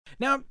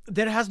Now,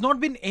 there has not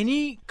been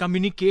any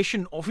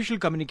communication, official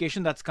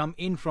communication that's come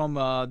in from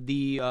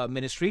the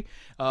ministry.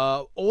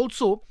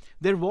 Also,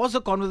 there was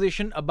a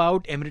conversation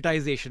about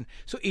emeritization.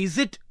 So, is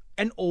it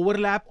an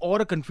overlap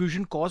or a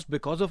confusion caused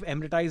because of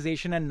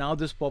emeritization and now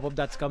this pop up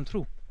that's come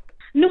through?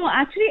 No,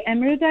 actually,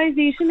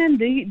 emeritization and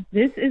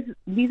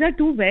these are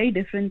two very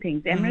different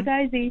things. Hmm.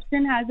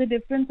 Emeritization has a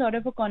different sort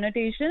of a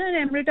connotation, and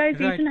Right.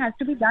 emeritization has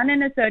to be done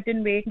in a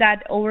certain way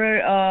that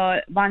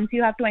over once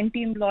you have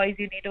 20 employees,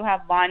 you need to have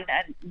one,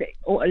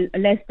 and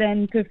less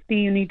than 50,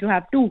 you need to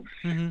have two.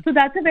 Hmm. So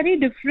that's a very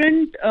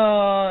different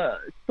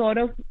sort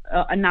of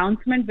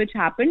announcement which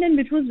happened and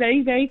which was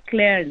very, very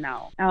clear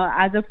now.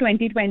 As of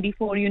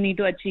 2024, you need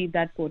to achieve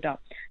that quota.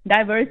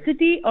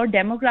 Diversity or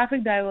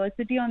demographic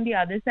diversity on the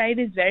other side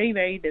is very,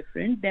 very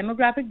different.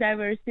 Demographic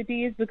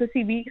diversity is because,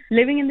 see, we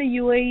living in the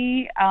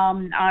UAE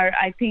are,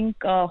 I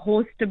think,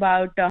 host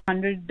about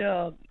 100,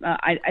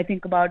 I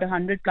think about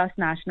 100 plus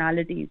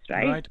nationalities,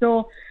 right? Right.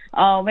 So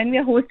when we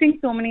are hosting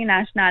so many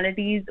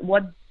nationalities,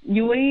 what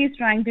UAE is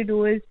trying to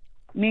do is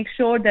make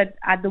sure that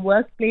at the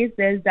workplace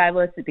there's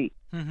diversity,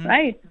 Hmm.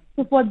 right?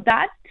 So for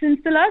that, since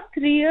the last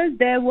 3 years,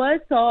 there were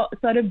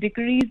sort of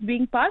decrees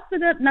being passed,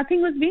 but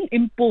nothing was being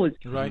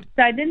imposed. Right.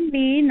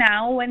 Suddenly,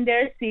 now when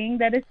they're saying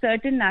that a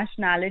certain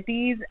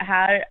nationalities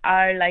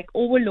are like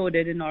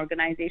overloaded in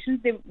organizations,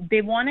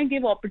 they want to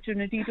give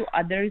opportunity to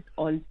others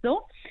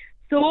also.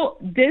 So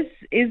this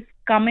is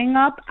coming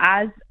up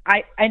as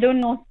I don't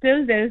know.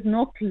 Still, there is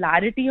no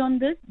clarity on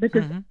this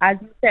because, Hmm. as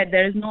you said,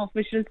 there is no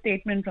official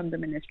statement from the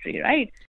ministry, right?